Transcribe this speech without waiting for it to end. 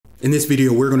In this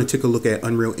video, we're going to take a look at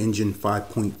Unreal Engine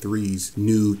 5.3's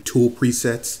new tool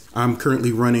presets. I'm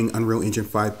currently running Unreal Engine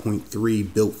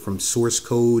 5.3 built from source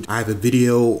code. I have a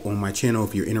video on my channel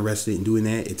if you're interested in doing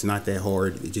that. It's not that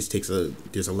hard. It just takes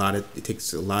it takes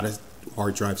a lot of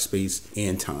hard drive space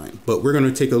and time. But we're going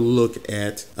to take a look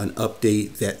at an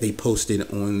update that they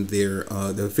posted on their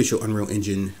the official Unreal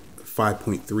Engine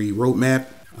 5.3 roadmap.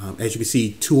 As you can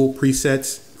see, tool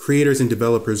presets. Creators and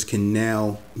developers can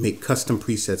now make custom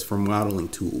presets for modeling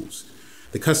tools.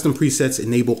 The custom presets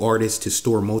enable artists to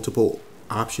store multiple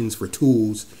options for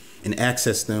tools and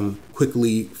access them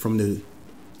quickly from the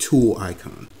tool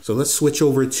icon. So let's switch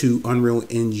over to Unreal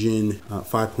Engine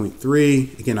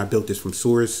 5.3. Again, I built this from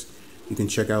source. You can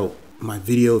check out my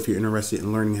video if you're interested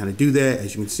in learning how to do that.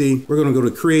 As you can see, we're going to go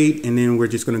to create, and then we're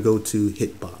just going to go to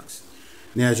hitbox.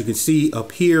 Now, as you can see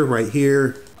up here, right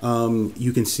here,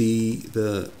 you can see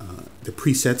the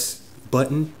presets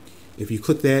button. If you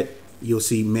click that, you'll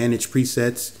see manage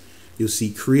presets. You'll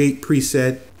see create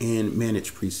preset and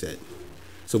manage preset.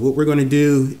 So what we're going to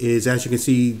do is, as you can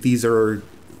see, these are,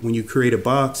 when you create a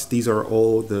box, these are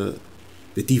all the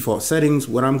default settings.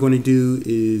 What I'm going to do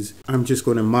is I'm just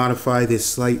going to modify this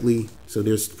slightly. So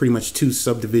there's pretty much two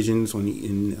subdivisions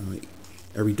in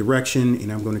every direction,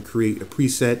 and I'm going to create a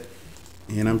preset,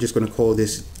 and I'm just going to call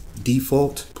this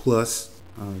default plus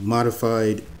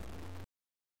modified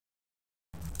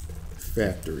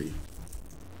factory.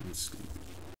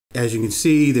 As you can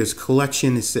see, there's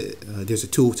collection. There's a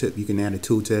tooltip. You can add a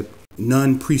tooltip.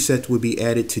 None preset would be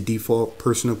added to default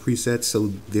personal presets. So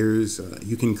there's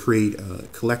you can create a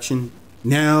collection.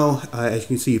 Now, as you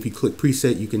can see, if you click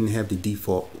preset, you can have the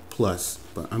default plus.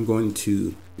 But I'm going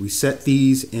to reset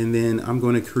these, and then I'm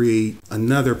going to create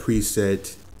another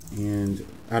preset. And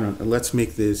I don't know, let's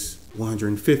make this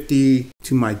 150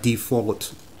 to my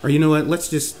default, or you know what, let's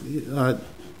just no,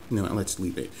 let's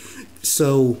leave it.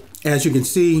 So as you can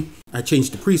see, I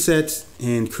changed the presets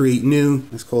and create new.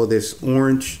 Let's call this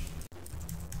orange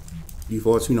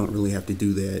defaults. We don't really have to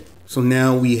do that. So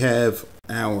now we have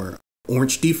our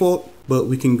orange default, but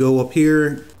we can go up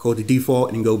here, go to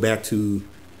default, and go back to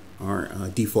our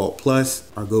default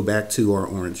plus, or go back to our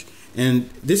orange. And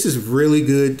this is really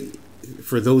good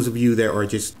for those of you that are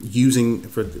just using,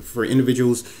 for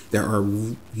individuals that are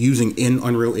using in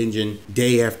Unreal Engine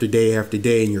day after day after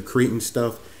day, and you're creating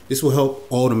stuff. This will help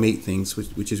automate things,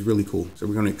 which is really cool. So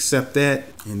we're going to accept that,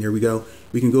 and there we go.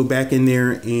 We can go back in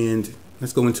there, and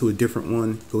let's go into a different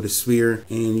one. Go to sphere,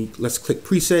 and let's click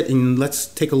preset, and let's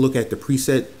take a look at the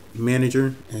preset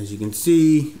manager. As you can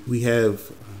see, we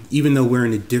have, even though we're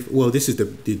in a different, well, this is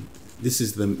the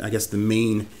I guess the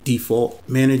main default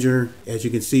manager. As you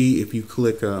can see, if you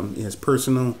click as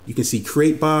personal, you can see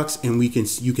create box, and you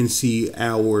can see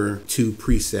our two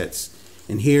presets.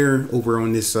 And here over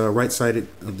on this right side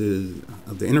of the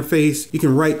interface, you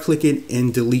can right click it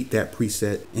and delete that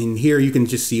preset. And here you can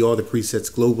just see all the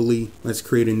presets globally. Let's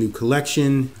create a new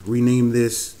collection, rename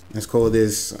this. Let's call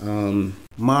this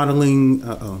modeling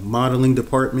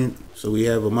department. So we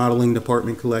have a modeling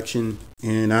department collection,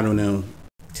 and I don't know,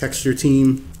 texture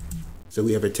team. So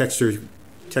we have a texture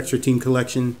team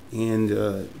collection,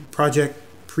 and project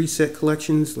preset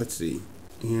collections. Let's see.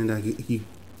 And I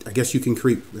guess you can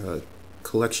create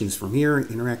collections from here.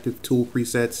 Interactive tool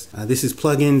presets. This is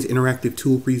plugins, interactive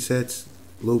tool presets,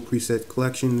 load preset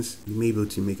collections. You may be able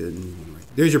to make a new one. Right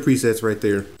there's your presets right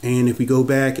there. And if we go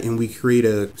back and we create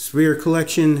a sphere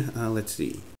collection, let's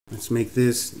see. Let's make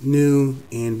this new,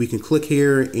 and we can click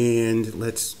here, and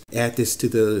let's add this to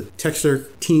the texture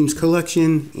teams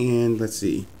collection, and let's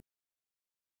see.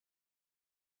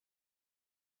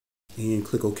 And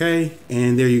click OK,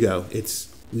 and there you go.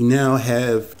 We now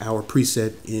have our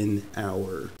preset in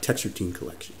our texture team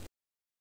collection.